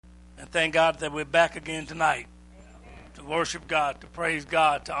And thank God that we're back again tonight to worship God, to praise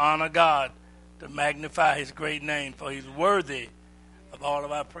God, to honor God, to magnify his great name, for he's worthy of all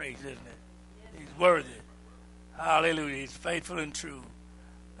of our praise, isn't it? He's worthy. Hallelujah. He's faithful and true.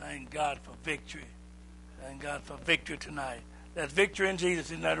 Thank God for victory. Thank God for victory tonight. There's victory in Jesus,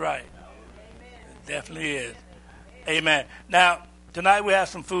 isn't that right? It definitely is. Amen. Now, tonight we have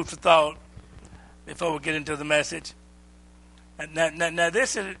some food for thought before we get into the message. And now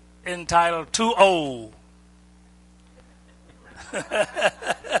this is entitled Too Old. The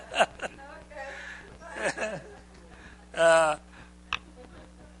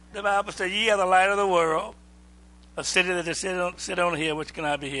Bible says, ye are the light of the world, a city that is sit on a hill which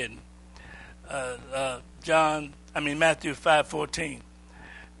cannot be hidden. Matthew 5:14.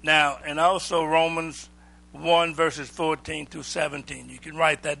 Now, and also Romans 1 verses 14 through 17. You can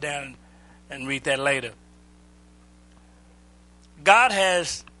write that down and read that later. God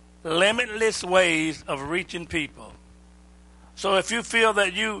has limitless ways of reaching people. So if you feel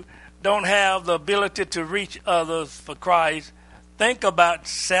that you don't have the ability to reach others for Christ, think about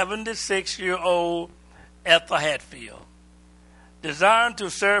 76-year-old Ethel Hatfield. Desiring to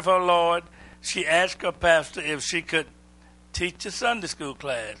serve her Lord, she asked her pastor if she could teach a Sunday school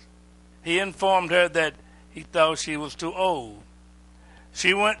class. He informed her that he thought she was too old.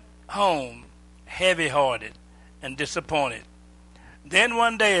 She went home heavy-hearted and disappointed. Then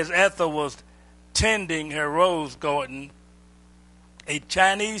one day, as Ethel was tending her rose garden, a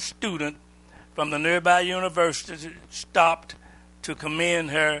Chinese student from the nearby university stopped to commend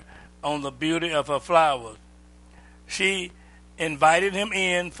her on the beauty of her flowers. She invited him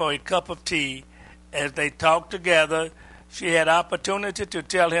in for a cup of tea. As they talked together, she had opportunity to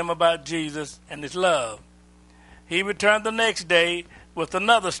tell him about Jesus and his love. He returned the next day with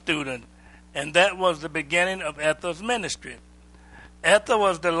another student, and that was the beginning of Ethel's ministry. Ethel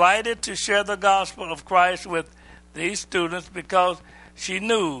was delighted to share the gospel of Christ with these students because she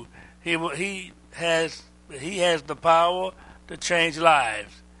knew he has the power to change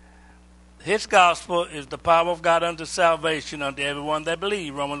lives. His gospel is the power of God unto salvation unto everyone that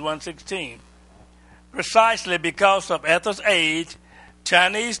believes, Romans 1:16. Precisely because of Ethel's age,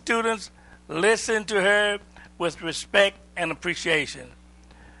 Chinese students listened to her with respect and appreciation.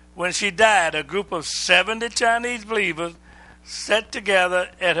 When she died, a group of 70 Chinese believers sat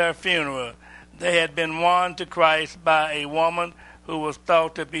together at her funeral. They had been won to Christ by a woman who was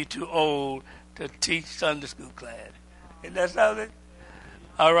thought to be too old to teach Sunday school class. Isn't that something?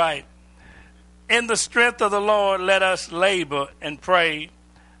 All right. In the strength of the Lord, let us labor and pray.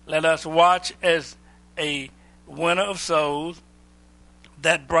 Let us watch as a winner of souls,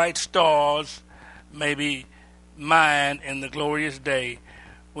 that bright stars may be mine in the glorious day,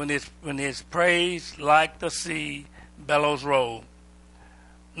 when his praise like the sea bellows roll.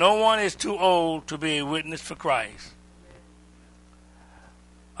 No one is too old to be a witness for Christ.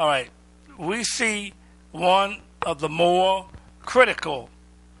 All right. We see one of the more critical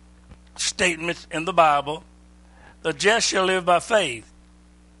statements in the Bible: the just shall live by faith.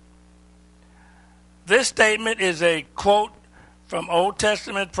 This statement is a quote from Old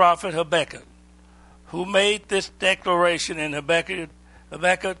Testament prophet Habakkuk, who made this declaration in Habakkuk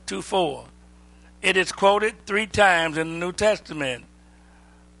 2:4. It is quoted 3 times in the New Testament: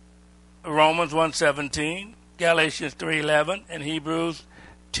 Romans 1:17, Galatians 3:11, and Hebrews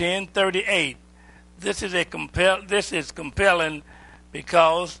 10:38. This is compelling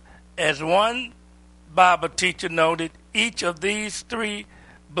because, as one Bible teacher noted, each of these 3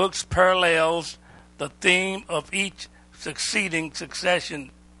 books parallels the theme of each succeeding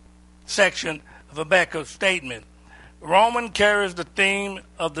section of Habakkuk's statement. Romans carries the theme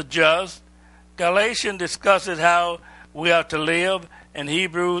of the just, Galatians discusses how we are to live, and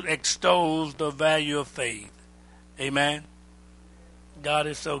Hebrews extols the value of faith. Amen. God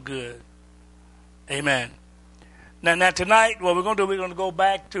is so good. Amen. Now tonight, what we're going to do, we're going to go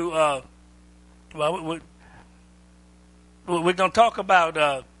back to, we're going to talk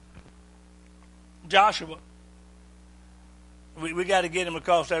about Joshua. We got to get him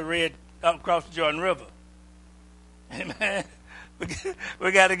across across the Jordan River. Amen.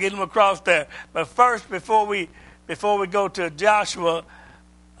 We got to get him across there. But first, before we go to Joshua,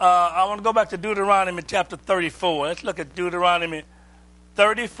 I want to go back to Deuteronomy chapter 34. Let's look at Deuteronomy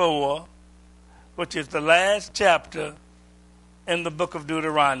 34, which is the last chapter in the book of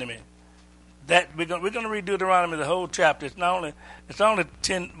Deuteronomy. That we're going to read Deuteronomy, the whole chapter. It's only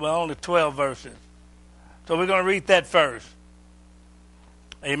 12 verses. So we're going to read that first.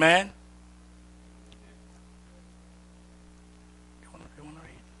 Amen.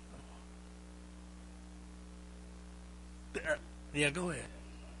 Yeah, go ahead.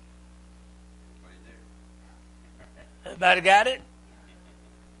 Everybody got it?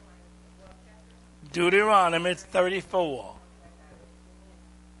 Deuteronomy 34.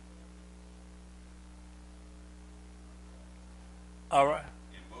 All right.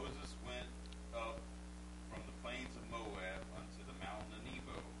 And Moses went up from the plains of Moab unto the mountain of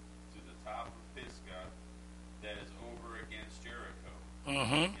Nebo, to the top of Pisgah, that is over against Jericho.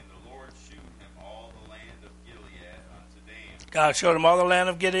 Mm-hmm. And the Lord shewed him all the land of Gilead unto Dan, God showed him all the land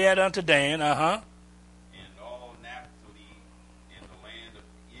of Gilead unto Dan. Uh-huh. and all Naphtali, and the land of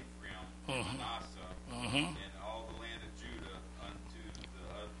Ephraim, and Manasseh, and all the land of Judah unto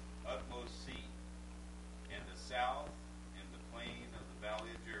the utmost sea, and the south, and the plain of the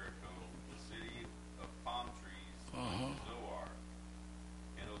valley of Jericho, the city of palm trees, Zoar.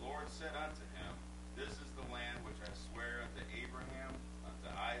 And the Lord said unto him, This is the land which I swear unto Abraham, unto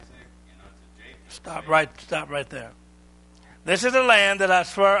Isaac, and unto Jacob. Stop right there. This is the land that I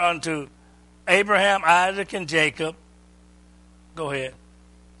swear unto Abraham, Isaac, and Jacob. Go ahead.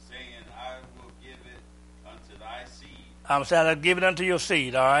 Saying, I will give it unto thy seed. I'm saying I'll give it unto your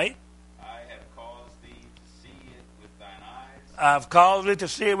seed, all right? I have caused thee to see it with thine eyes, I've caused thee to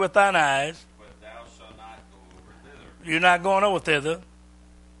see it with thine eyes. but thou shalt not go over thither. You're not going over thither.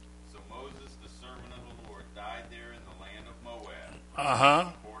 So Moses, the servant of the Lord, died there in the land of Moab, Uh-huh.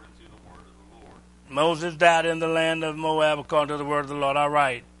 according to the word of the Lord. Moses died in the land of Moab according to the word of the Lord. All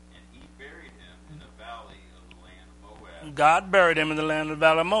right. And he buried him in the valley of the land of Moab, God buried him in the land of the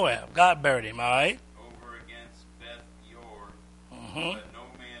valley of Moab. God buried him, all right? over against Beth Eor, Mm-hmm. but no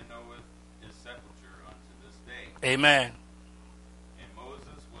man knoweth his sepulchre unto this day. Amen. And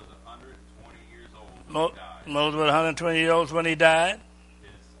Moses was 120 years old when he died. Moses was 120 years old when he died.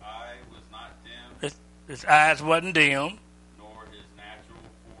 His eye was not dim, His eyes wasn't dim. nor his natural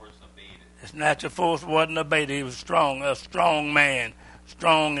force abated. His natural force wasn't abated. He was strong, a strong man,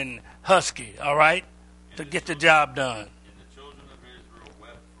 strong and husky, all right, to get the job done. And the children of Israel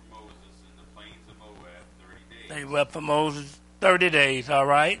wept for Moses in the plains of Moab 30 days. They wept for Moses 30 days, all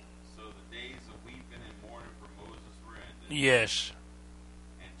right? So the days of weeping and mourning for Moses were ended. Yes.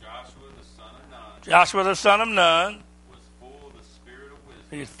 And Joshua the son of Nun Joshua the son of Nun, was full of the spirit of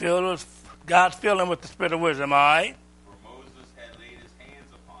wisdom, he's filled with, God's filled him with the spirit of wisdom, all right? for Moses had laid his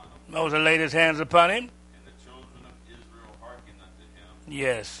hands upon him. Moses laid his hands upon him. And the children of Israel hearkened unto him,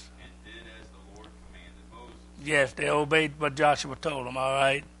 Yes. and did as the Lord commanded Moses. Yes, they obeyed what Joshua told them, all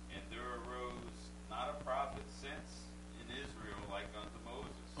right? And there arose not a prophet since in Israel like unto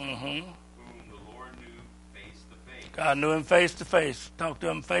Moses, Mm-hmm. whom the Lord knew face to face. God knew him face to face. Talked to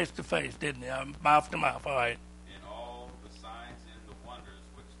him face to face, didn't he? Mouth to mouth, all right? And all the signs and the wonders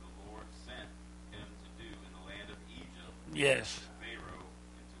which the Lord sent him to do in the land of Egypt, Yes. to Pharaoh,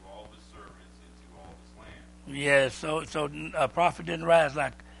 and to all his servants, and to all his land. Yes, so a prophet didn't rise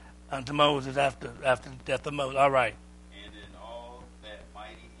like unto Moses after the death of Moses. All right. And in all that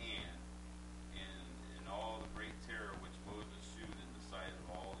mighty hand, and in all the great terror which Moses shewed in the sight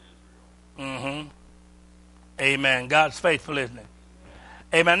of all Israel. Mm-hmm. Amen. God's faithful, isn't it?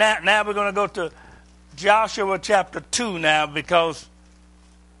 Amen. Now we're going to go to Joshua chapter 2 now, because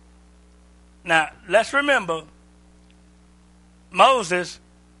now let's remember Moses,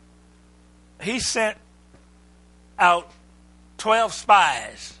 he sent out 12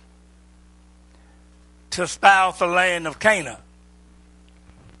 spies to spy out the land of Canaan.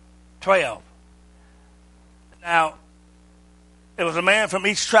 12. Now, it was a man from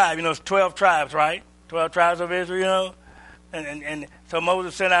each tribe. You know, it's 12 tribes, right? 12 tribes of Israel, you know. And so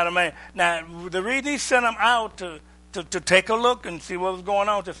Moses sent out a man. Now, the reason he sent them out to take a look and see what was going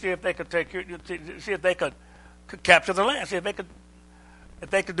on, to see if they could see if they could capture the land, see if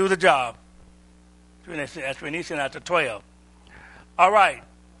they could do the job. That's when he sent out the 12. All right.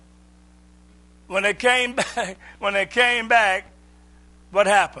 When they came back, what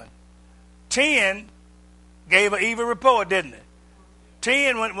happened? 10 gave an evil report, didn't it?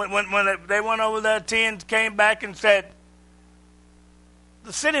 10, when they went over there, 10 came back and said,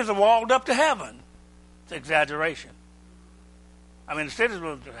 the cities are walled up to heaven. It's exaggeration. I mean, the cities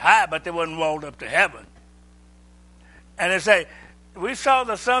were high, but they wasn't walled up to heaven. And they say, we saw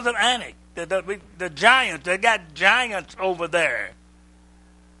the sons of Anak, the giants. They got giants over there.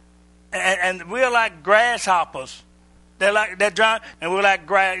 And we're like grasshoppers. They're giant, and we're like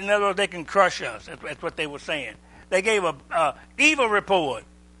grass. In other words, they can crush us. That's what they were saying. They gave a evil report.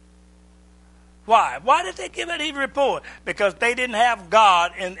 Why? Why did they give an evil report? Because they didn't have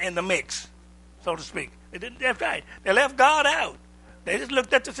God in the mix, so to speak. That's right. They left God out. They just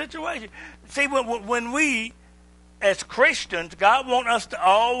looked at the situation. See, when we, as Christians, God wants us to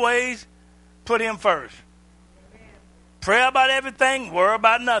always put Him first. Amen. Pray about everything, worry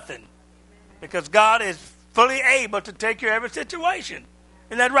about nothing. Because God is fully able to take care of every situation.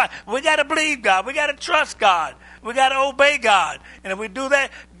 Isn't that right? We got to believe God. We got to trust God. We got to obey God. And if we do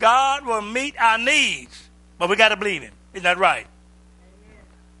that, God will meet our needs. But we got to believe Him. Isn't that right? Amen.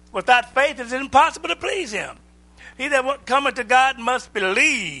 Without faith, it's impossible to please Him. He that cometh to God must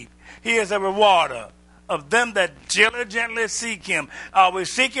believe He is a rewarder of them that diligently seek Him. Are we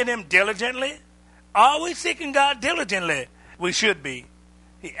seeking Him diligently? Are we seeking God diligently? We should be.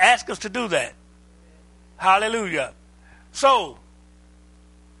 He asked us to do that. Hallelujah. So,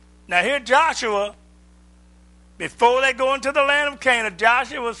 now here Joshua, before they go into the land of Canaan,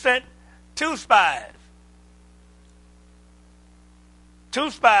 Joshua sent two spies.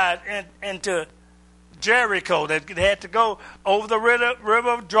 Into Jericho. They had to go over the river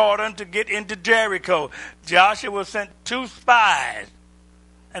of Jordan to get into Jericho. Joshua sent two spies.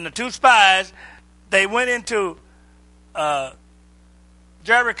 And the two spies, they went into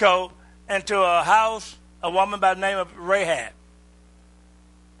Jericho, into a house, a woman by the name of Rahab.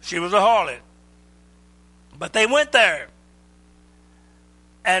 She was a harlot. But they went there.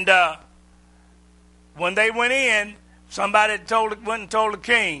 And when they went in, somebody went and told the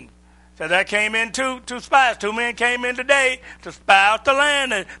king. So there came in two spies. Two men came in today to spy out the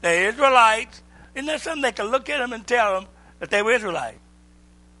land. They're Israelites. Isn't that something? They could look at them and tell them that they were Israelites.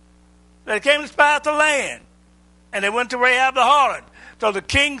 They came to spy out the land. And they went to Rahab the harlot. So the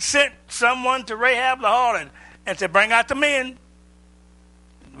king sent someone to Rahab the harlot and said, bring out the men.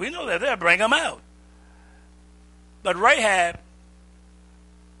 We know they're there. Bring them out. But Rahab,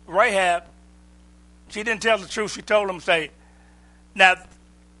 she didn't tell the truth. She told them, say, now,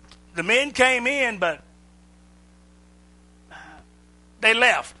 the men came in, but they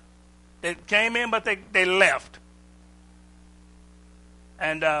left. They came in, but they left.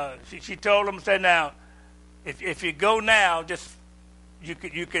 And she told them, said, now, if you go now, just you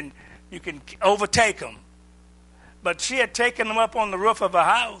can overtake them. But she had taken them up on the roof of a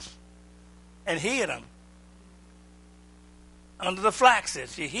house and hid them under the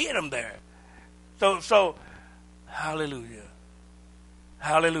flaxes. She hid them there. So, hallelujah.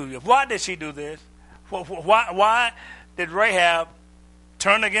 Hallelujah. Why did she do this? Why did Rahab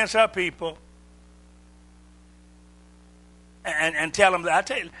turn against her people and tell them that? I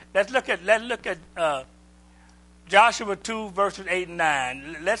tell you, let's look at Joshua 2 verses 8 and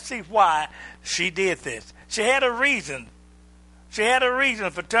 9. Let's see why she did this. She had a reason. She had a reason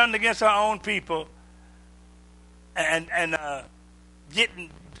for turning against her own people and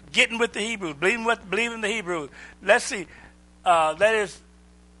getting with the Hebrews, believing the Hebrews. Let's see. That is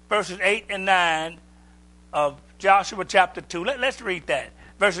verses 8 and 9 of Joshua chapter 2. Let's read that.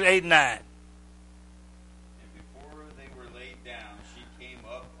 Verses 8 and 9. And before they were laid down, she came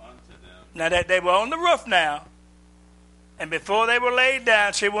up unto them. Now that they were on the roof now. And before they were laid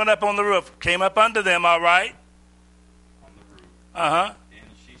down, she went up on the roof. Came up unto them, all right? On the roof. Uh-huh. And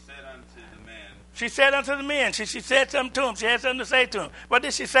she said unto the men. She said unto the men. She said something to them. She had something to say to them. What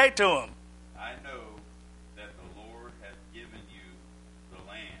did she say to them? I know that the Lord hath given you the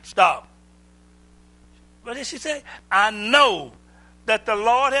land. Stop. What did she say? I know that the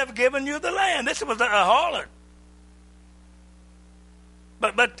Lord hath given you the land. This was a harlot.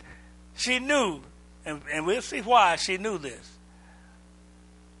 But she knew, and we'll see why she knew this.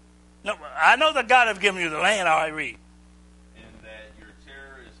 No, I know that God hath given you the land, I read. And that your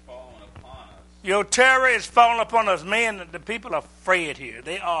terror is fallen upon us. Your terror is fallen upon us. Man, the people are afraid here.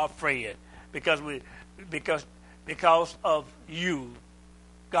 They are afraid because of you,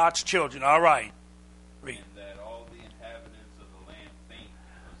 God's children. All right. Read. And that all the inhabitants of the land faint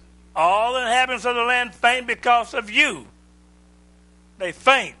because of you. All the inhabitants of the land faint because of you. They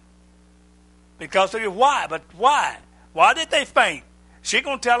faint because of you. Why? But why? Why did they faint? She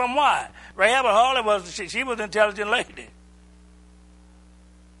gonna tell them why. Rahab Harlot she was an intelligent lady,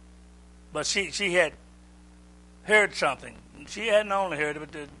 but she had heard something. She hadn't only heard it,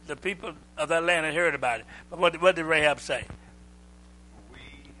 but the people of that land had heard about it. But what did Rahab say? We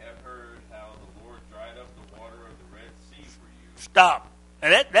have heard how the Lord dried up the water of the Red Sea for you. Stop.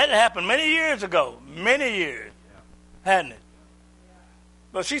 And that happened many years ago. Many years, hadn't it?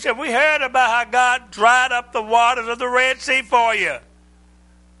 But she said, we heard about how God dried up the waters of the Red Sea for you.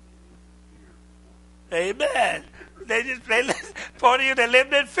 Amen. They 40 years they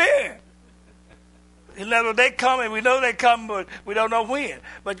lived in fear. In other words, they come and we know they come, but we don't know when.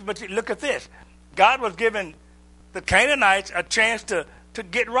 But look at this. God was giving the Canaanites a chance to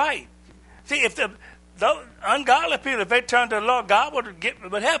get right. See, if those ungodly people, if they turned to the Lord, God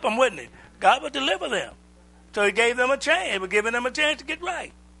would help them, wouldn't He? God would deliver them. So He gave them a chance. He was giving them a chance to get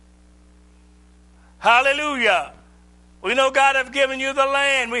right. Hallelujah. We know God has given you the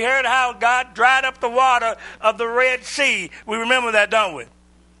land. We heard how God dried up the water of the Red Sea. We remember that, don't we?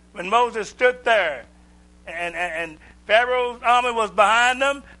 When Moses stood there and Pharaoh's army was behind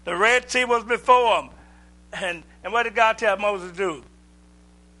them, the Red Sea was before them. And what did God tell Moses to do?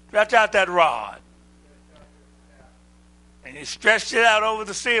 Stretch out that rod. And he stretched it out over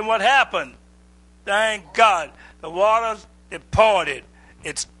the sea, and what happened? Thank God. The waters departed.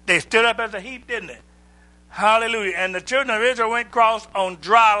 They stood up as a heap, didn't they? Hallelujah. And the children of Israel went across on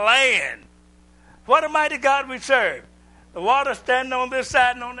dry land. What a mighty God we serve. The water standing on this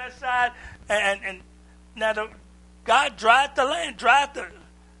side and on that side. And now God dried the land.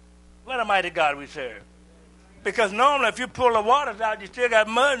 What a mighty God we serve. Because normally if you pull the waters out, you still got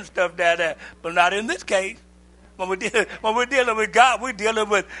mud and stuff down there. But not in this case. When we're dealing with God, we're dealing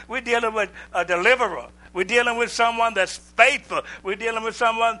with a deliverer. We're dealing with someone that's faithful. We're dealing with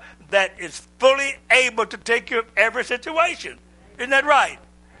someone that is fully able to take care of every situation. Isn't that right?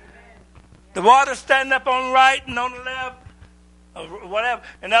 The water standing up on the right and on the left, or whatever.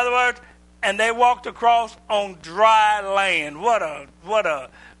 In other words, and they walked across on dry land. What a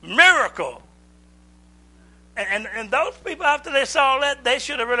miracle. And those people, after they saw that, they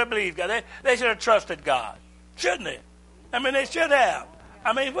should have really believed God. They should have trusted God. Shouldn't they? I mean, they should have.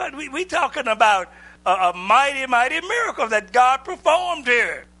 I mean, what we talking about a mighty, mighty miracle that God performed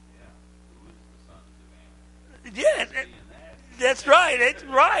here. Yes, that's right. It's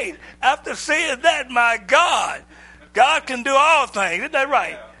right. After seeing that, my God can do all things. Isn't that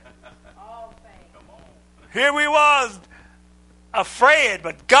right? All things. Here we was afraid,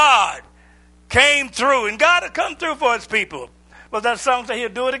 but God came through, and God had come through for his people. Well, that song said he'll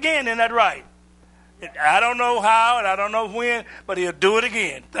do it again. Isn't that right? I don't know how and I don't know when, but he'll do it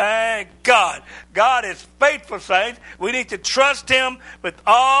again. Thank God. God is faithful, saints. We need to trust him with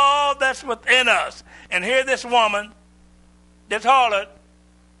all that's within us. And here this woman, this harlot,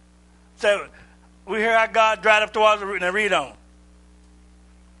 so we hear how God dried up the water. Now read on.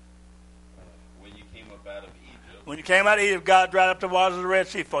 When you came up out of Egypt. When you came out of Egypt, God dried up the waters of the Red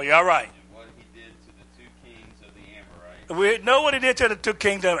Sea for you. All right. And what he did to the two kings of the Amorites. We know what he did to the two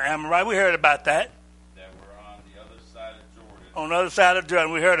kings of Amorites. We heard about that. On the other side of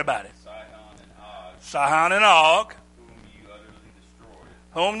Jordan, we heard about it. Sihon and Og.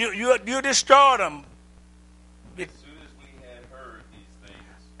 Whom you utterly destroyed. Whom you destroyed them. As soon as we had heard these things.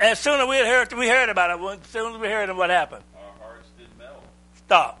 As soon as we heard about it. As soon as we heard it, what happened? Our hearts did melt.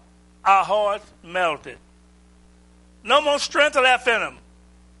 Stop. Our hearts melted. No more strength left in them.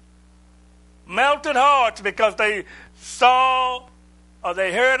 Melted hearts because they saw or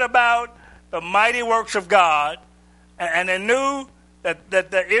they heard about the mighty works of God. And they knew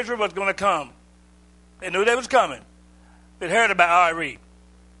that Israel was going to come. They knew they was coming. They heard about our read.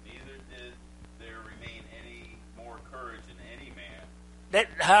 Neither did there remain any more courage in any man.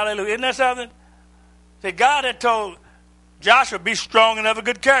 Hallelujah. Isn't that something? See, God had told Joshua, be strong and have a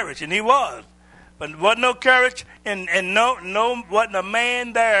good courage. And he was. But wasn't no courage and wasn't a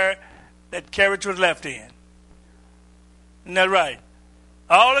man there that courage was left in. Isn't that right?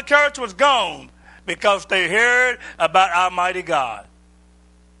 All the courage was gone. Because they heard about our mighty God.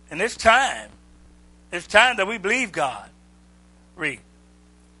 And it's time. It's time that we believe God. Read.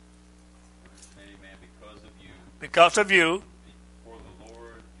 Amen. Because of you. For the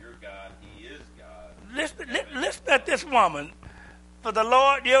Lord your God, he is God. Listen at this woman. For the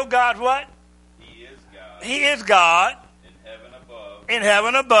Lord your God, what? He is God. He is God. In heaven above. In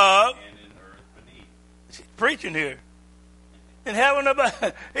heaven above. And in earth beneath. She's preaching here. In heaven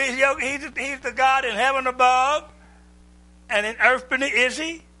above, he's the God in heaven above, and in earth beneath. Is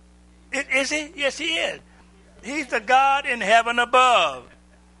he? Is he? Yes, he is. He's the God in heaven above.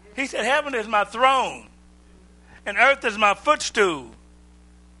 He said, heaven is my throne, and earth is my footstool.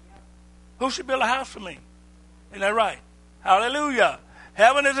 Who should build a house for me? Isn't that right? Hallelujah.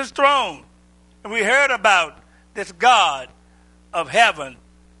 Heaven is his throne. And we heard about this God of heaven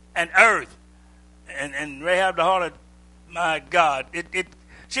and earth. And Rahab the harlot, my God,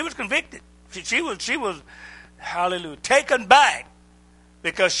 she was convicted. She was, hallelujah, taken back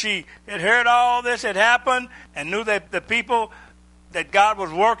because she had heard all this had happened and knew that the people that God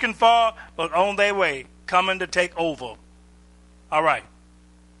was working for was on their way, coming to take over. All right.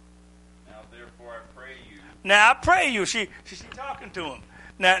 Now, therefore, I pray you. Now, I pray you. She's talking to him.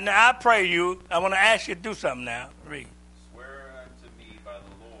 Now, I pray you. I want to ask you to do something now. Read. Swear unto me by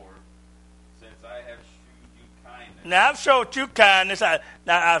the Lord, since I have shewed you kindness. Now, I've showed you kindness.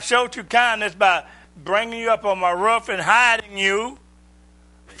 I've showed you kindness by bringing you up on my roof and hiding you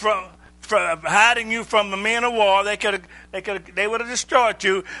from the men of war. They would have destroyed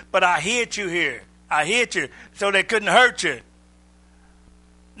you, but I hid you here. I hid you so they couldn't hurt you.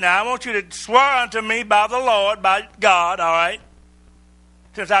 Now I want you to swear unto me by the Lord, by God, all right?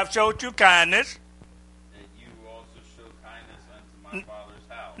 Since I've showed you kindness. That you also show kindness unto my father's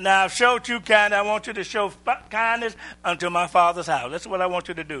house. Now I've showed you kindness. I want you to show kindness unto my father's house. That's what I want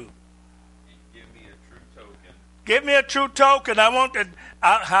you to do. And give me a true token. Give me a true token. I want to,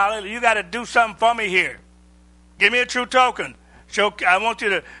 hallelujah, you got to do something for me here. Give me a true token. I want you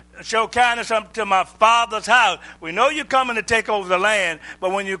to show kindness unto my father's house. We know you're coming to take over the land,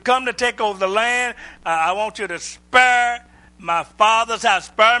 but when you come to take over the land, I want you to spare my father's house.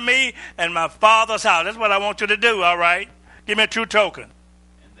 Spare me and my father's house. That's what I want you to do, all right? Give me a true token. And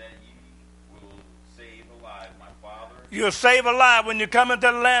that you will save alive my father. You'll save alive when you come into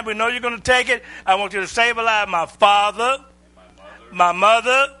the land. We know you're going to take it. I want you to save alive my father, And my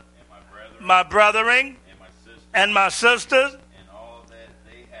mother, and my brethren, and my sisters. and my sisters. And all that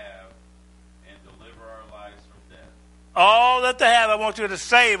they have. And deliver our lives from death. All that they have, I want you to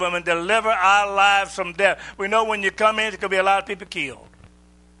save them and deliver our lives from death. We know when you come in, there's going to be a lot of people killed.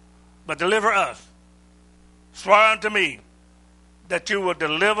 But deliver us. Swear unto me that you will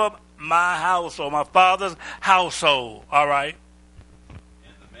deliver my household, my father's household. All right?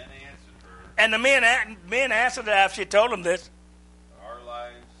 And the men answered her, And the men answered her after she told them this. Our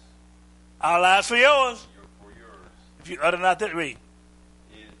lives Our lives for yours. for yours. If you utter not that, read.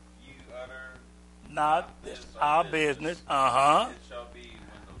 If you utter Not this our business. Uh-huh. it shall be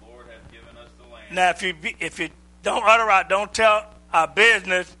when the Lord hath given us the land. Now, if you don't utter out, don't tell our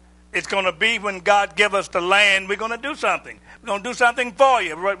business, it's going to be when God give us the land, we're going to do something. We're going to do something for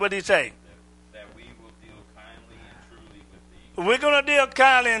you. What did he say? That we will deal kindly and truly with thee. We're going to deal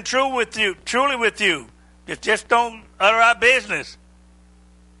kindly and truly with you. Just don't utter our business.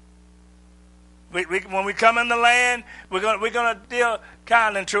 When we come in the land, we're going to deal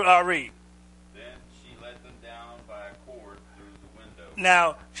kindly and truly. I'll read. Then she let them down by a cord through the window.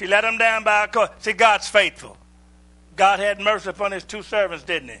 Now, she let them down by a cord. See, God's faithful. God had mercy upon his two servants,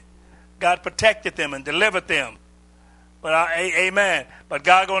 didn't he? God protected them and delivered them. But amen. But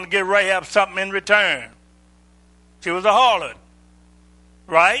God going to give Rahab something in return. She was a harlot.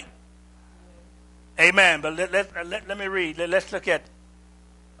 Right? Amen. But let me read. Let's look at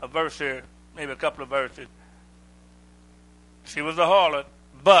a verse here. Maybe a couple of verses. She was a harlot,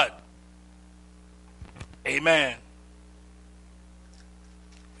 but, amen,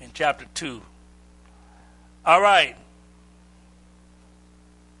 in chapter 2. All right.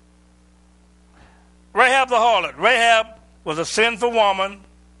 Rahab the harlot. Rahab was a sinful woman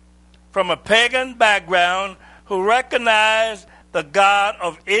from a pagan background who recognized the God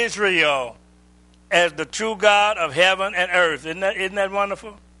of Israel as the true God of heaven and earth. Isn't that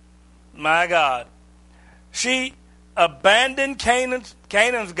wonderful? My God. She abandoned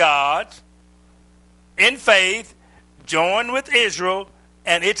Canaan's gods in faith, joined with Israel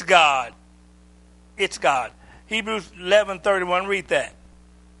and its God. Its God. Hebrews 11:31, read that.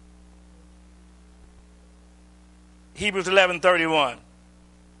 Hebrews 11:31.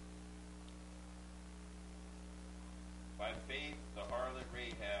 By faith the harlot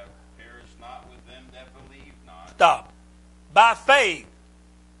Rahab perished not with them that believed not. Stop. By faith.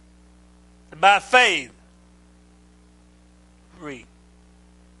 By faith. Read.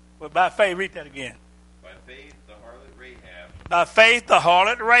 Well, by faith, read that again. By faith the harlot Rahab By faith, the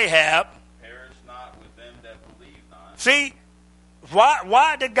harlot Rahab. perished not with them that believed not. See,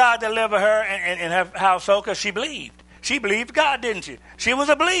 why did God deliver her and her household? Because she believed. She believed God, didn't she? She was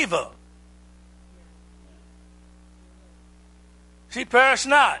a believer. She perished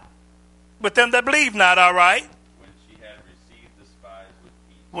not with them that believe not, all right? When she had received the spies with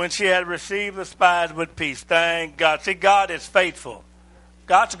peace. When she had received the spies with peace. Thank God. See, God is faithful.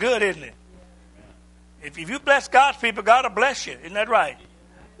 God's good, isn't it? If you bless God's people, God will bless you. Isn't that right?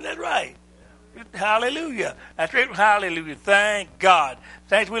 Isn't that right? Hallelujah. That's right. Hallelujah. Thank God.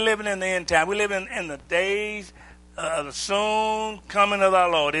 Thanks, we're living in the end time. We're living in the days of the soon coming of our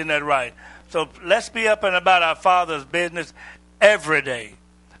Lord. Isn't that right? So let's be up and about our Father's business every day.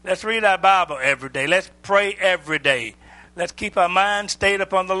 Let's read our Bible every day. Let's pray every day. Let's keep our mind stayed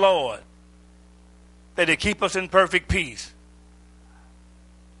upon the Lord, that He keep us in perfect peace.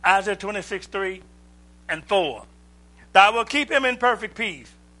 Isaiah 26:3 and 4. Thou wilt keep him in perfect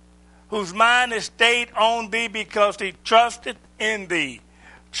peace, whose mind is stayed on thee, because he trusteth in thee.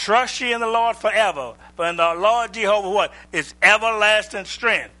 Trust ye in the Lord forever, for in the Lord Jehovah what? Is everlasting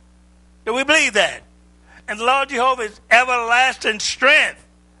strength. Do we believe that? And the Lord Jehovah is everlasting strength.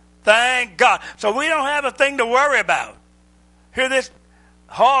 Thank God. So we don't have a thing to worry about. Hear this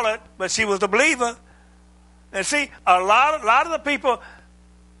harlot, but she was a believer. And see, a lot of the people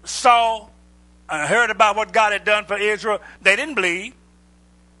saw heard about what God had done for Israel, they didn't believe.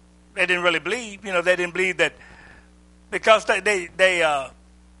 They didn't really believe. They didn't believe that because they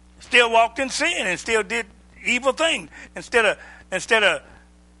still walked in sin and still did evil things. Instead of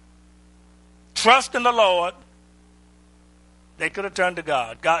trusting the Lord, they could have turned to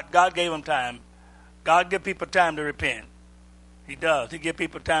God. God gave them time. God give people time to repent. He does. He give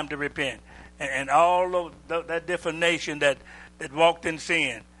people time to repent. And all of that different nation that walked in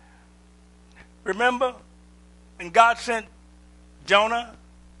sin. Remember when God sent Jonah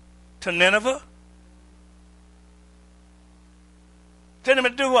to Nineveh? Sent him to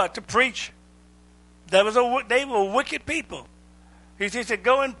do what? To preach. They were wicked people. He said,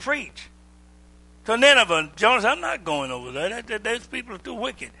 go and preach to Nineveh. And Jonah said, I'm not going over there. Those people are too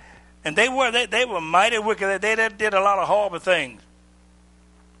wicked. And they were mighty wicked. They did a lot of horrible things.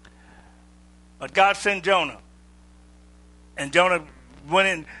 But God sent Jonah. And Jonah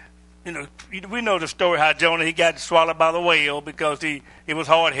went in, we know the story how Jonah, he got swallowed by the whale because he was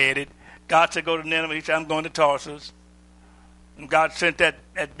hard-headed. God said, go to Nineveh. He said, I'm going to Tarsus. And God sent that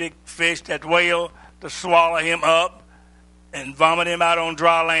big fish, that whale, to swallow him up and vomit him out on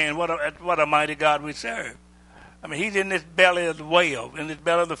dry land. What a mighty God we serve. I mean, he's in this belly of the whale, in this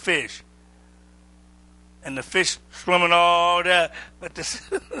belly of the fish. And the fish swimming all there. But the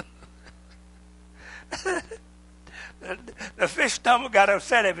fish stomach got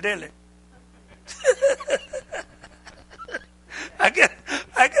upset evidently. I guess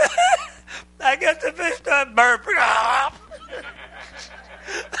the fish started burping.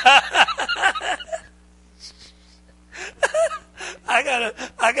 I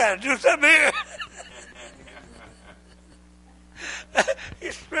gotta do something here.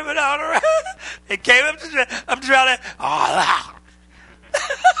 He's swimming all around. He came up to trying to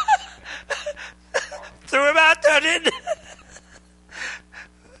threw him out there, didn't he?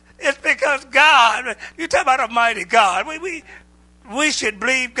 It's because God, you talk about a mighty God. We should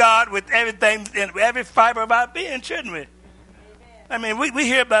believe God with everything, in every fiber of our being, shouldn't we? I mean, we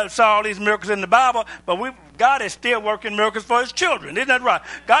hear about all these miracles in the Bible, but God is still working miracles for his children. Isn't that right?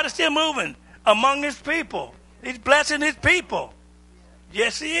 God is still moving among his people. He's blessing his people.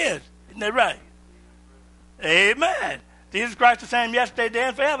 Yes, he is. Isn't that right? Amen. Jesus Christ is the same yesterday, today,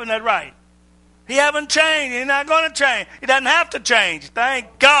 and forever. Isn't that right? He hasn't changed. He's not going to change. He doesn't have to change.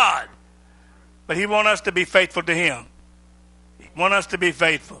 Thank God. But he wants us to be faithful to him. He wants us to be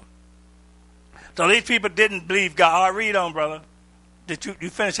faithful. So these people didn't believe God. All right, read on, brother. Did you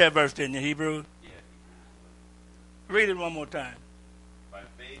finish that verse, didn't you, Hebrews? Yeah. Read it one more time. By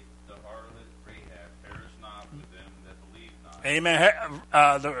faith the harlot Rahab perished not with them that believed not. Amen.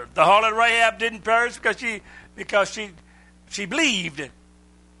 The harlot Rahab didn't perish because she believed.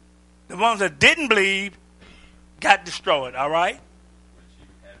 The ones that didn't believe got destroyed. All right. When she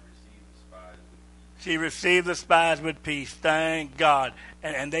had received the spies with peace. She received the spies with peace. Thank God.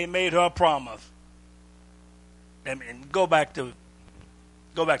 And they made her a promise. And go back to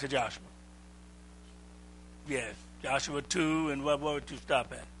Joshua. Yes, Joshua 2, and what would you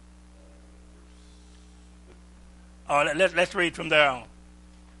stop at? Oh, let's read from there on.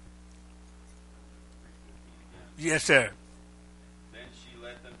 Yes, sir. Then she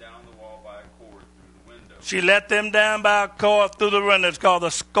let them down the wall by a cord through the window. She let them down by a cord through the window. It's called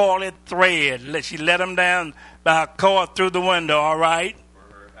the scarlet thread. She let them down by a cord through the window, all right? For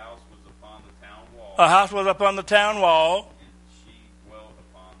her house was upon the town wall. Her house was upon the town wall.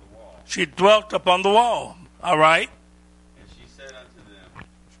 She dwelt upon the wall. All right. And she said unto them,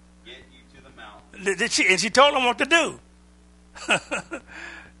 get you to the mountain. And she told them what to do.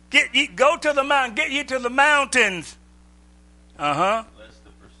 Go to the mountain. Get you to the mountains. Lest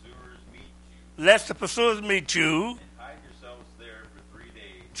the pursuers meet you. Lest the pursuers meet you. And hide yourselves there for 3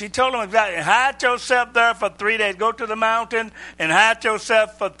 days. She told them exactly. Hide yourself there for 3 days. Go to the mountain and hide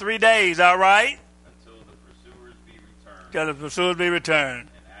yourself for 3 days. All right. Until the pursuers be returned. Until the pursuers be returned.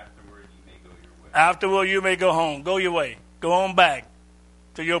 Afterward, you may go home. Go your way. Go on back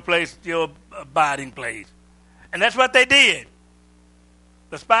to your place, your abiding place. And that's what they did.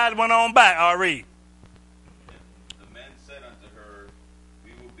 The spies went on back. I'll read. The men said unto her,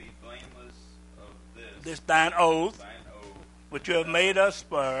 we will be blameless of this thine oath, which you have made us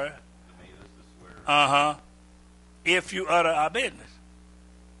swear. If you utter our business.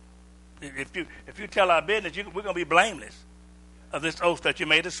 If you tell our business, we're going to be blameless of this oath that you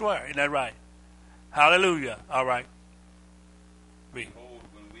made us swear. Isn't that right? Hallelujah. All right. Read. Behold,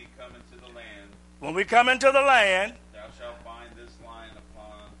 when we come into the land, thou shalt find this line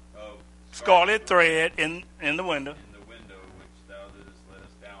upon of scarlet thread in the window. In the window which thou didst let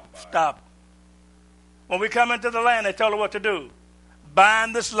us down by. Stop. When we come into the land, they told her what to do.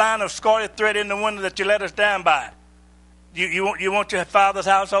 bind this line of scarlet thread in the window that you let us down by. You want your father's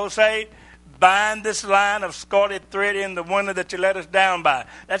household saved? Bind this line of scarlet thread in the window that you let us down by.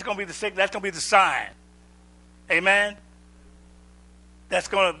 That's going to be that's going to be the sign. Amen. It's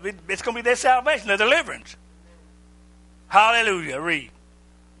going to be their salvation, their deliverance. Hallelujah. Read.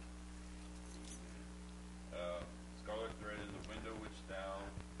 Scarlet thread in the window which thou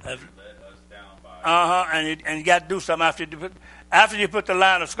let us down by. And you got to do something after you put the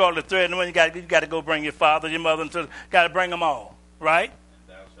line of scarlet thread in the window. You got to go bring your father, your mother, and got to bring them all, right? And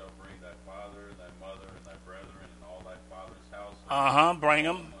thou shalt bring thy father, thy mother, and thy brethren, and all thy father's house. Bring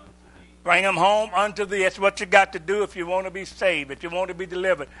them. Bring them home unto thee. That's what you got to do if you want to be saved, if you want to be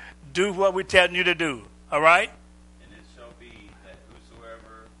delivered. Do what we're telling you to do. All right? And it shall be that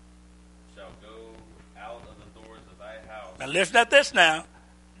whosoever shall go out of the doors of thy house. Now listen to this now.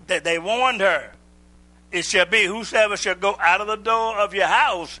 That they warned her. It shall be whosoever shall go out of the door of your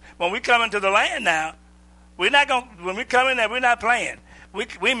house. When we come into the land now, when we come in there, we're not playing.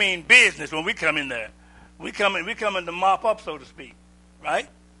 We mean business when we come in there. We come in to mop up, so to speak. Right?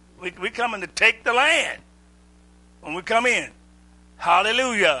 We coming to take the land when we come in.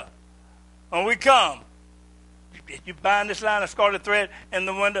 Hallelujah. When we come, you bind this line of scarlet thread in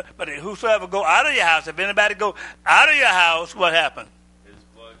the window, but whosoever go out of your house, if anybody go out of your house, what happened? His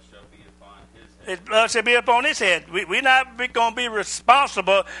blood shall be upon his head. His blood shall be upon his head. We're not going to be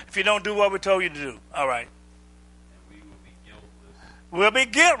responsible if you don't do what we told you to do. All right. And we will be guiltless. We'll be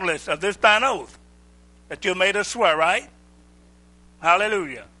guiltless of this thine oath that you made us swear, right?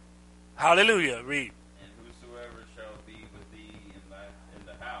 Hallelujah. Hallelujah. Read. And whosoever shall be with thee in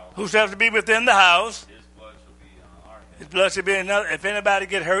the house. Whosoever be within the house. His blood shall be on our head. His blood shall be if anybody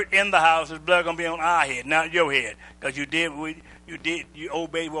get hurt in the house, his blood gonna be on our head, not your head, because you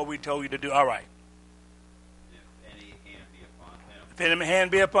obeyed what we told you to do. All right. If any hand be upon him. If any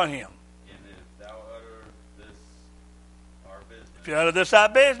hand be upon him. And if thou utter this our business. If you utter this our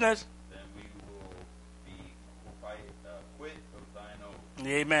business. Then we will be quit of thine oath.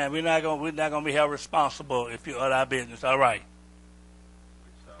 Amen. We're not gonna be held responsible if you utter our business. All right.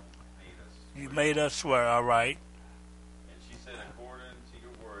 Which thou made us. You made us swear. All right. And she said, according to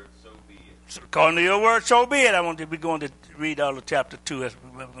your word, so be it. So, according to your word, so be it. I want to be going to read all of chapter 2. That's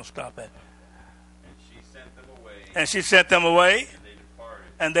where we're going to stop at. And she sent them away. And she sent them away.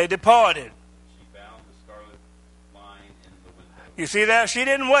 And they departed. She bound the scarlet line in the window. You see that? She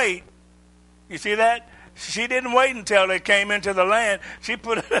didn't wait. You see that? She didn't wait until they came into the land. She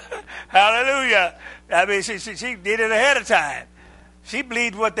put, hallelujah. I mean, she did it ahead of time. She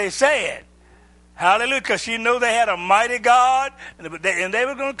believed what they said. Hallelujah, because she knew they had a mighty God, and they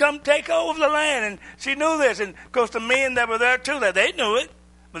were going to come take over the land, and she knew this. And, of course, the men that were there, too, that they knew it,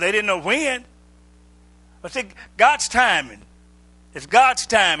 but they didn't know when. But see, God's timing. It's God's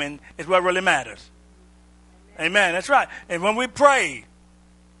timing is what really matters. Amen, that's right. And when we pray,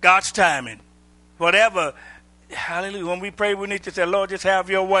 God's timing, whatever, hallelujah, when we pray, we need to say, Lord, just have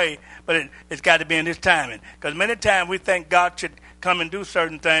your way, but it's got to be in His timing. Because many times we think God should come and do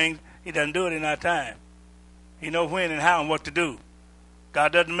certain things. He doesn't do it in our time. He knows when and how and what to do.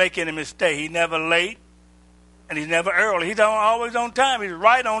 God doesn't make any mistake. He's never late, and He's never early. He's always on time. He's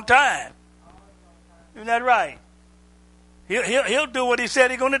right on time. Isn't that right? He'll do what He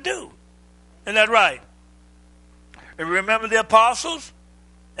said He's going to do. Isn't that right? And remember the apostles?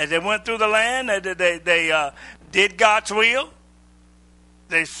 As they went through the land, they did God's will.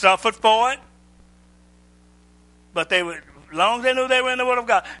 They suffered for it. But they were... As long as they knew they were in the Word of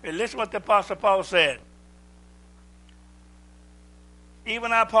God. And listen what the Apostle Paul said.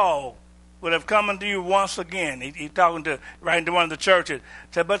 Even our Paul would have come unto you once again. He's writing to one of the churches.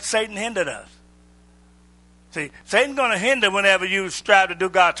 Said, but Satan hindered us. See, Satan's going to hinder whenever you strive to do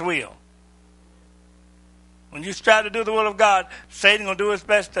God's will. When you strive to do the will of God, Satan's going to do his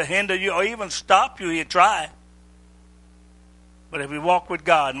best to hinder you or even stop you. He'll try. But if we walk with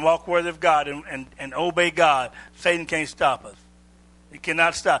God and walk worthy of God and obey God, Satan can't stop us. He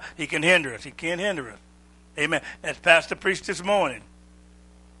cannot stop. He can hinder us. He can't hinder us. Amen. As Pastor preached this morning.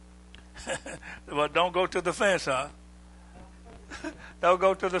 Well, don't go to the fence, huh? Don't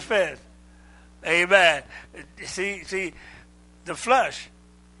go to the fence. Amen. See, the flesh.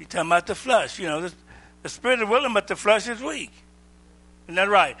 You're talking about the flesh. You know, the spirit is willing, but the flesh is weak. Isn't that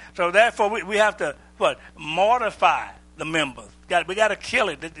right? So therefore, we have to, mortify the members. We got to kill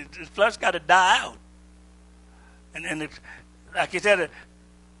it. The flesh got to die out. And it's, like you said,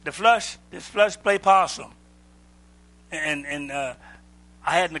 this flesh play possum. And I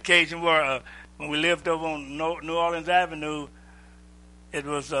had an occasion where when we lived over on New Orleans Avenue, it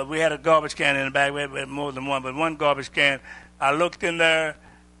was we had a garbage can in the back. We had more than one, but one garbage can. I looked in there,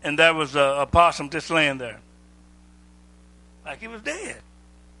 and there was a possum just laying there, like he was dead.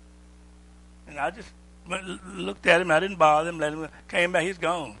 And I just looked at him. I didn't bother him. Let him came back. He's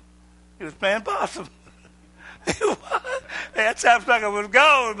gone. He was playing possum. That sapsucker was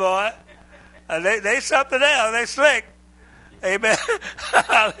gone, boy. They something else. They slick. Amen.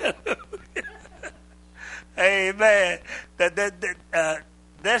 Amen.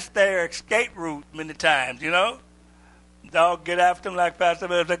 That's their escape route many times, you know. Dog get after him like Pastor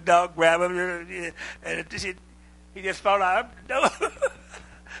Mills. The dog grab him. And he just fall out.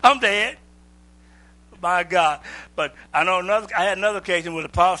 I'm dead. My God. But I know I had another occasion with a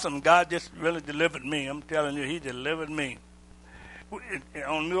possum. God just really delivered me. I'm telling you, he delivered me.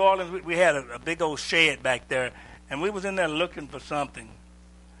 On New Orleans, we had a big old shed back there, and we was in there looking for something.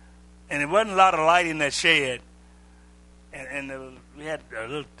 And there wasn't a lot of light in that shed. And we had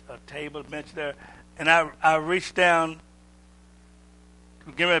a table, bench there. And I reached down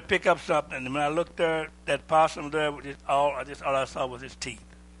to get ready to pick up something. And when I looked there, that possum there, all I saw was his teeth.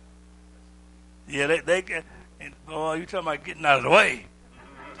 Yeah, they get, and boy, you talking about getting out of the way.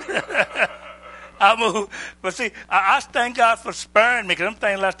 I moved, but see, I thank God for sparing me, because I'm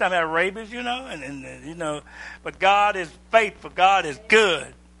thinking last time I had rabies, you know, and you know, but God is faithful. God is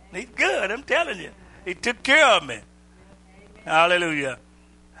good. He's good. I'm telling you, He took care of me. Hallelujah,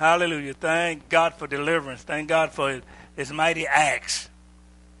 hallelujah. Thank God for deliverance. Thank God for His mighty acts.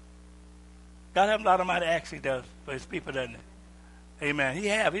 God has a lot of mighty acts He does for His people, doesn't He? Amen. He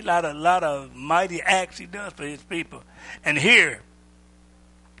a lot of mighty acts He does for His people. And here,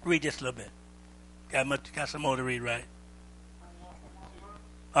 read just a little bit. Got some more to read, right?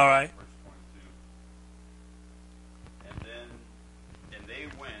 All right. Verse 22. And they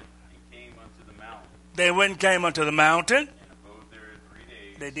went and came unto the mountain. They went and came unto the mountain. And abode there 3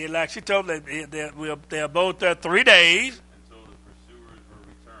 days. They did like she told them. They abode there 3 days. Until the pursuers were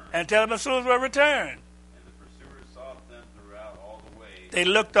returned. Until the pursuers were returned. And the pursuers sought them throughout all the way. They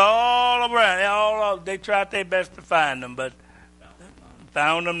looked all around. They tried their best to find them, but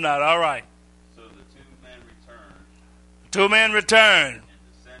found them not. All right. So the 2 men returned. 2 men returned. And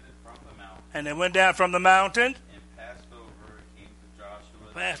descended from the mountain. And they went down from the mountain. And passed over and came to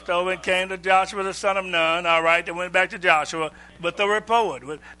Joshua. Passed over and came to Joshua the son of Nun. All right. They went back to Joshua with the report.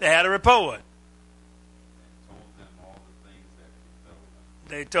 They had a report.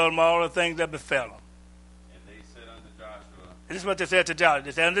 They told them all the things that befell them. And they said unto Joshua. This is what they said to Joshua.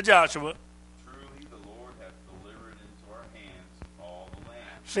 They said unto Joshua. Truly the Lord hath delivered into our hands all the land.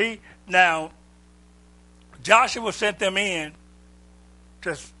 See, now, Joshua sent them in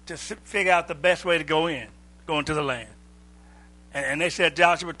to figure out the best way to go into the land. And they said,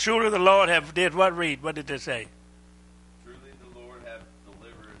 Joshua, truly the Lord have did what? Read. What did they say? Truly the Lord hath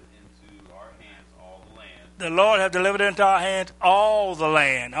delivered into our hands all the land. The Lord have delivered into our hands all the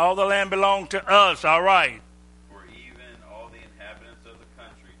land. All the land belonged to us. All right. For even all the inhabitants of the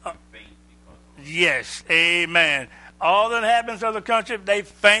country do faint because of us. Yes. Amen. All the inhabitants of the country, they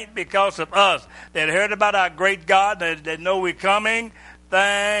faint because of us. They heard about our great God. They know we're coming.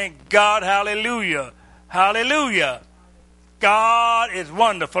 Thank God. Hallelujah. Hallelujah. God is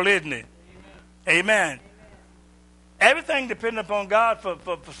wonderful, isn't He? Amen. Everything depends upon God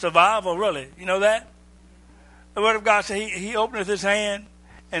for survival, really. You know that? The Word of God says He openeth His hand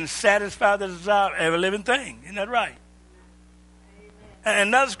and satisfies the desire of every living thing. Isn't that right? And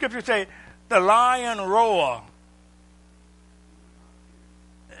another scripture says, the lion roar.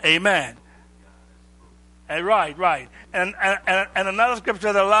 Amen. Right. And another scripture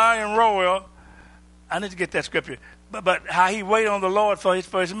says, the lion roar. I need to get that scripture. But how he waited on the Lord for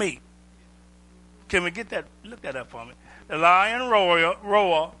his meat. Can we get that? Look that up for me. The lion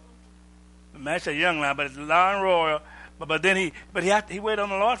roar. Man, it's a young lion, but it's the lion roar. But then he waited on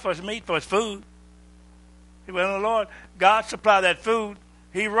the Lord for his meat, for his food. He waited on the Lord. God supplied that food.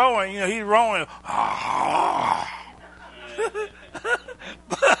 He roaring, he's roaring.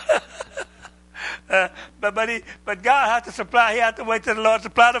 But God had to supply. He had to wait till the Lord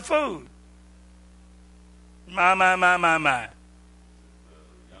supply the food. My. The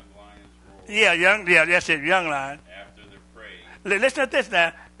young lions roar. That's it, young lion. After their prey. Listen to this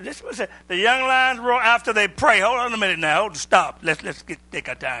now. This was the young lions roar after they pray. Hold on a minute now. Stop. Let's take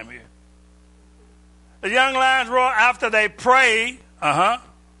our time here. The young lions roar after they pray. And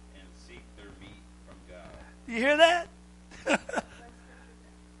seek their meat from God. You hear that? 104,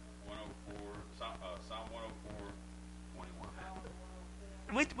 Psalm 104,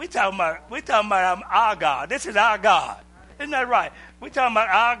 21. We talking about our God. This is our God. Isn't that right? We talking about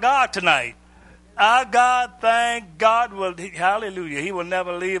our God tonight. Our God, thank God, hallelujah. He will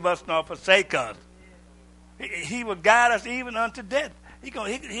never leave us nor forsake us. He will guide us even unto death.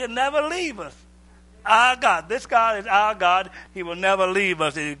 He'll never leave us. Our God, this God is our God. He will never leave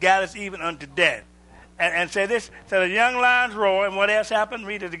us. He'll guide us even unto death. And say this, so the young lions roar, and what else happened?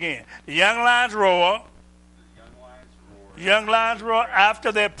 Read it again. The young lions roar. The young lions roar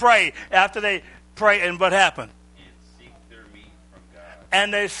after they pray. After they pray, and what happened? And seek their meat from God.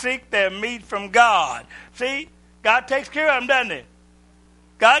 And they seek their meat from God. See, God takes care of them, doesn't he?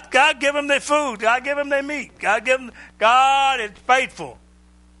 God give them their food. God give them their meat. God is faithful.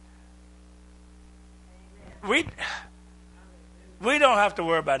 We don't have to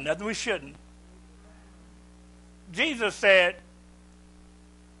worry about nothing. We shouldn't. Jesus said,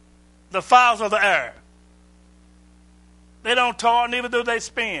 the fowls of the air, they don't toil, neither do they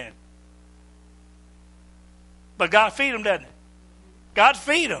spin. But God feed them, doesn't he? God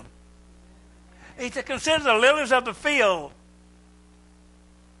feed them. He said, consider the lilies of the field.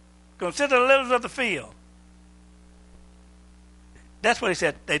 Consider the lilies of the field. That's what he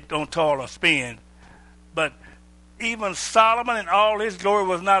said. They don't toil or spin. But even Solomon in all his glory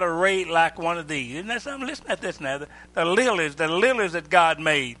was not arrayed like one of these. Isn't that something? Listen at this now. The lilies that God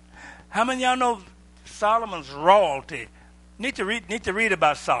made. How many of y'all know Solomon's royalty? Need to read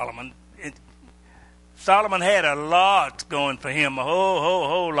about Solomon. Solomon had a lot going for him, a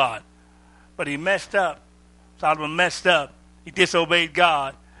whole lot. But he messed up. Solomon messed up. He disobeyed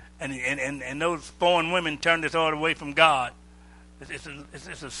God. And those foreign women turned his heart away from God.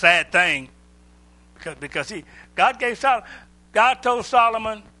 It's a sad thing. Because God gave Solomon, God told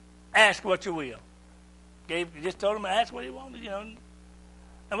Solomon, ask what you will. He just told him to ask what he wanted, And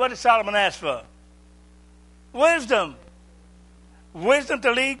what did Solomon ask for? Wisdom. Wisdom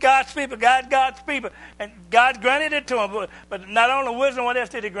to lead God's people, guide God's people. And God granted it to him. But not only wisdom, what else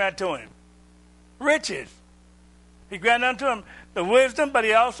did he grant to him? Riches. He granted unto him the wisdom, but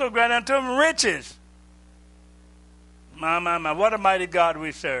he also granted unto him riches. My, what a mighty God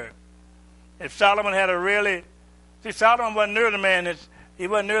we serve. If Solomon had Solomon wasn't near the man. He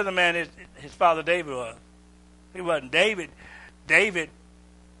wasn't near the man his father David was. He wasn't. David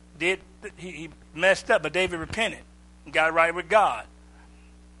he messed up, but David repented and got right with God.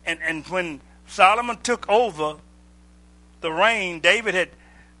 And when Solomon took over the reign, David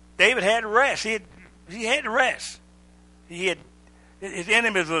had rest. He had rest. His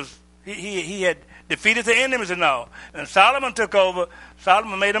enemies he had defeated the enemies and all. And Solomon took over.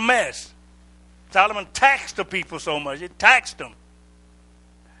 Solomon made a mess. Solomon taxed the people so much. He taxed them.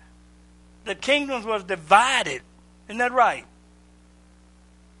 The kingdoms was divided. Isn't that right?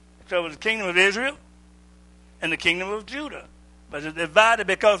 So it was the kingdom of Israel and the kingdom of Judah. But it divided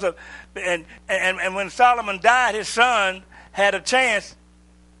because of... And when Solomon died, his son had a chance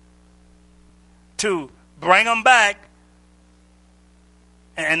to bring them back.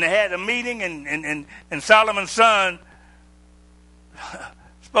 And they had a meeting, and Solomon's son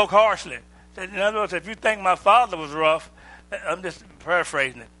spoke harshly. In other words, if you think my father was rough, I'm just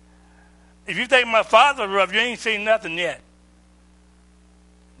paraphrasing it. If you think my father was rough, you ain't seen nothing yet.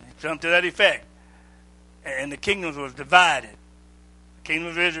 Something to that effect. And the kingdoms was divided. The kingdom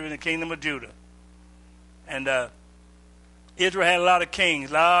of Israel and the kingdom of Judah. And Israel had a lot of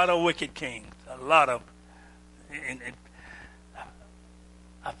kings, a lot of wicked kings, a lot of them.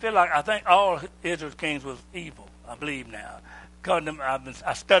 I think all Israel's kings was evil, I believe now.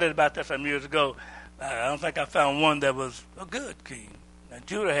 I studied about that some years ago. I don't think I found one that was a good king. Now,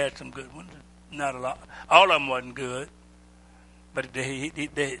 Judah had some good ones, not a lot. All of them wasn't good, but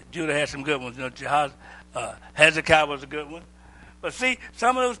Judah had some good ones. Hezekiah was a good one. But see,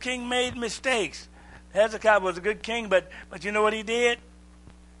 some of those kings made mistakes. Hezekiah was a good king, but you know what he did?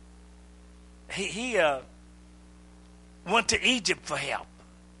 He went to Egypt for help.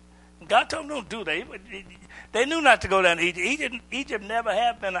 God told them don't do that. They knew not to go down to Egypt. Egypt never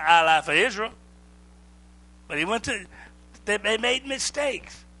had been an ally for Israel. But they made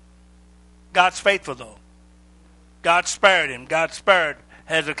mistakes. God's faithful, though. God spared him. God spared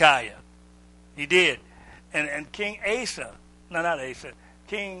Hezekiah. He did. And King Asa, no, not Asa,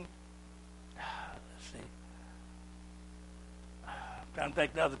 King, let's see. I'm trying to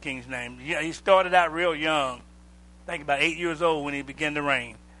think the other king's name. Yeah, he started out real young. I think about 8 years old when he began to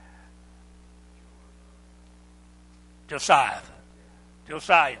reign. Josiah.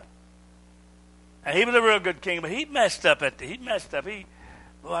 And he was a real good king, but he messed up. I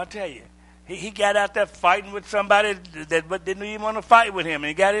tell you, he got out there fighting with somebody that didn't even want to fight with him, and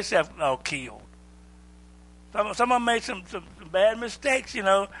he got himself all killed. Some of them made some bad mistakes,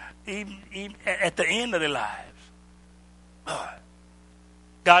 even at the end of their lives.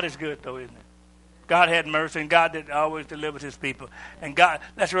 God is good, though, isn't it? God had mercy, and God always delivered his people. And God,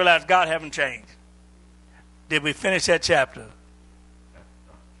 let's realize God haven't changed. Did we finish that chapter?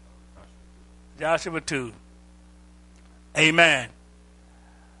 Joshua 2. Amen.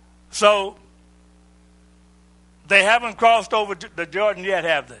 So, they haven't crossed over the Jordan yet,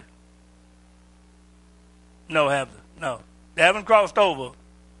 have they? No, have they? No. They haven't crossed over.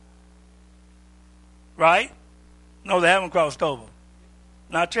 Right? No, they haven't crossed over.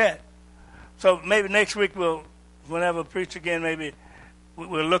 Not yet. So maybe next week whenever I preach again, maybe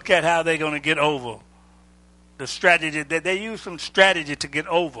we'll look at how they're going to get over. The strategy, they use some strategy to get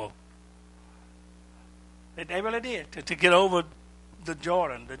over. They really did, to get over the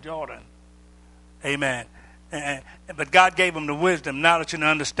Jordan. Amen. But God gave them the wisdom, knowledge, and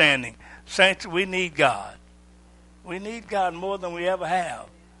understanding. Saints, we need God. We need God more than we ever have.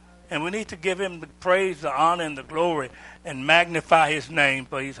 And we need to give him the praise, the honor, and the glory, and magnify his name,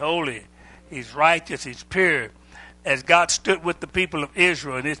 for he's holy, he's righteous, he's pure. As God stood with the people of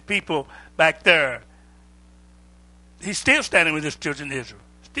Israel and his people back there, he's still standing with his children of Israel.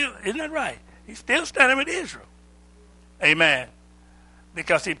 Still, isn't that right? He's still standing with Israel. Amen.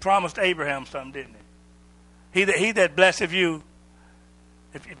 Because he promised Abraham something, didn't he? He that blesseth you,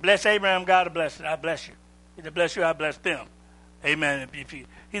 if you bless Abraham, God will bless it. I bless you. He that bless you, I bless them. Amen.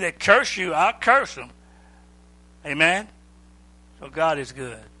 He that curse you, I'll curse him. Amen. So God is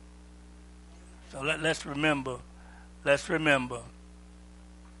good. So let's remember that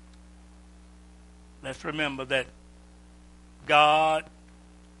God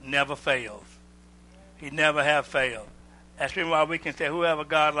never fails. He never have failed. That's the reason why we can say, who have a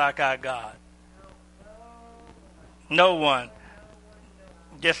God like our God? No one.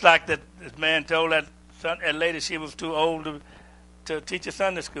 Just like this man told that lady she was too old to teach a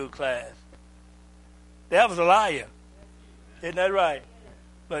Sunday school class. That was a liar. Isn't that right?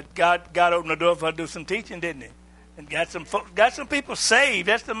 But God opened the door for her to do some teaching, didn't he? And got some people saved.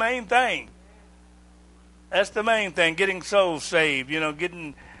 That's the main thing. That's the main thing, getting souls saved.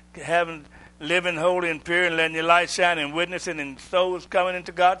 Living holy and pure and letting your light shine and witnessing and souls coming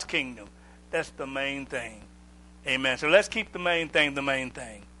into God's kingdom. That's the main thing. Amen. So let's keep the main thing the main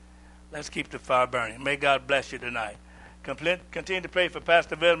thing. Let's keep the fire burning. May God bless you tonight. Continue to pray for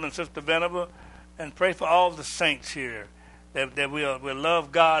Pastor Venom and Sister Venable, and pray for all the saints here that we'll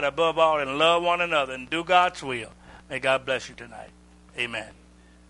love God above all and love one another and do God's will. May God bless you tonight. Amen.